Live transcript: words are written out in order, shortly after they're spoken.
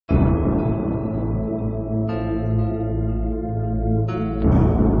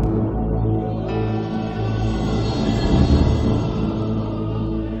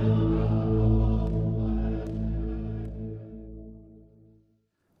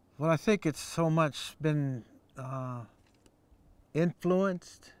Well, I think it's so much been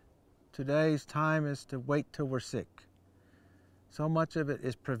influenced. Today's time is to wait till we're sick. So much of it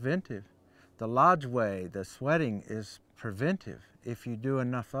is preventive. The lodge way, the sweating is preventive if you do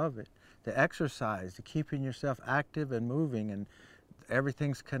enough of it. The exercise, the keeping yourself active and moving, and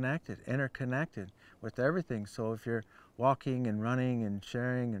everything's connected, interconnected with everything. So if you're walking and running and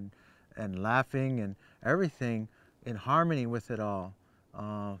sharing and laughing and everything in harmony with it all,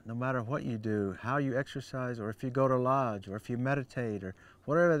 no matter what you do, how you exercise, or if you go to lodge, or if you meditate, or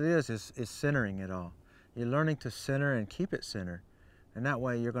whatever it is centering it all. You're learning to center and keep it centered. And that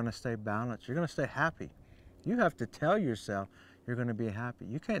way you're going to stay balanced. You're going to stay happy. You have to tell yourself you're going to be happy.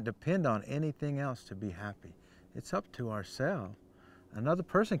 You can't depend on anything else to be happy. It's up to ourselves. Another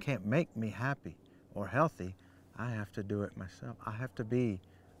person can't make me happy or healthy. I have to do it myself. I have to be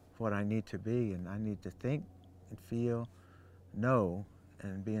what I need to be, and I need to think and feel, know,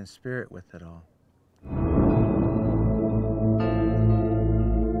 and be in spirit with it all.